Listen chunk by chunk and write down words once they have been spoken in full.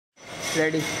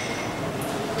Ready.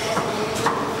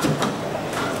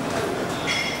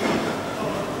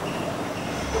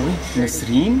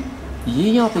 Nasreen ये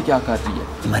यहाँ पे क्या कर रही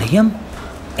है? मरियम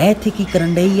ऐ थी की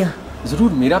करन डई आ?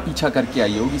 जरूर मेरा पीछा करके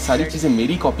आई होगी, सारी चीजें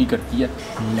मेरी कॉपी करती है।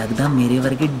 लगदा मेरे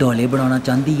वर्गे डोले बनाना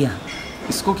चाहती है।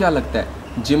 इसको क्या लगता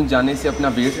है जिम जाने से अपना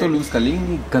वेट तो लूज कर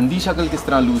लेगी, गंदी शक्ल किस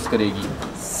तरह लूज करेगी?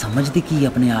 समझदी की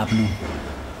अपने आप नू?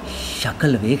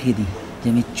 शक्ल वेख दी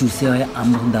जिवें चूसे हुए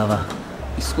अंब हुंदा वा।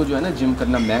 इसको जो है ना जिम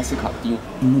करना मैं सिखाती हूँ।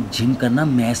 इनू जिम करना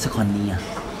मैं सिखानी आ।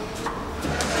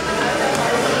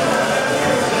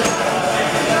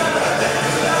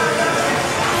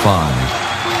 5,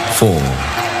 4,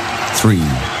 3,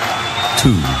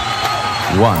 2,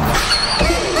 1.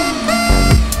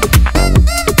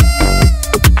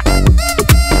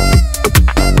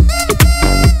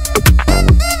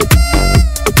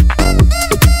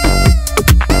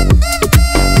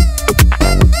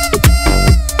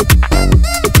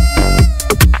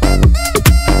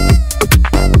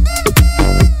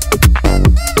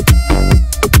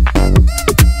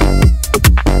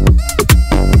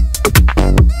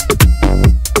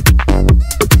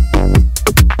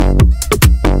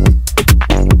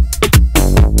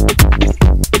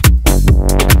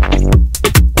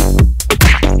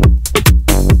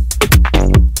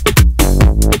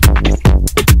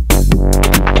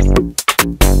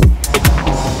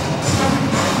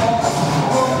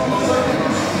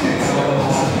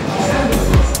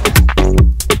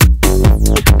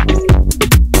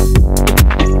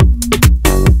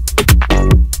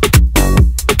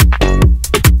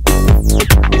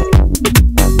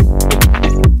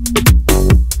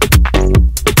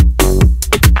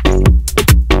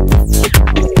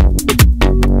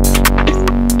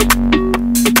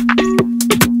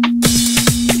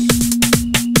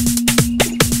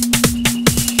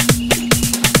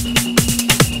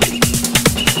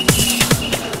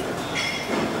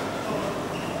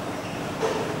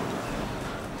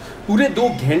 पूरे 2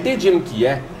 घंटे जिम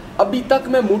किया है, अभी तक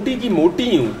मैं मोटी की मोटी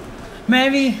ही हूँ।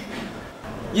 मैं भी।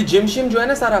 ये जिम शिम जो है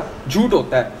ना सारा झूठ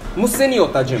होता है, मुझसे नहीं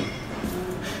होता जिम।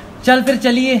 चल फिर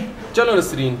चलिए। चलो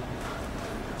नसरीन।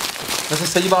 वैसे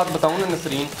सही बात बताऊँ ना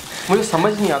नसरीन, मुझे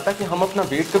समझ नहीं आता कि हम अपना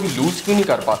वेट कभी लूज क्यों नहीं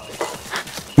कर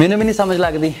पाते। मैंने भी नहीं समझ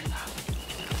लगती।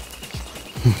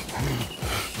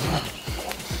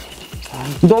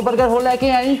 2 बर्गर हो लेके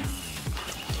आई।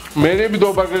 मेरे भी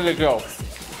 2 बर्गर लेके आओ।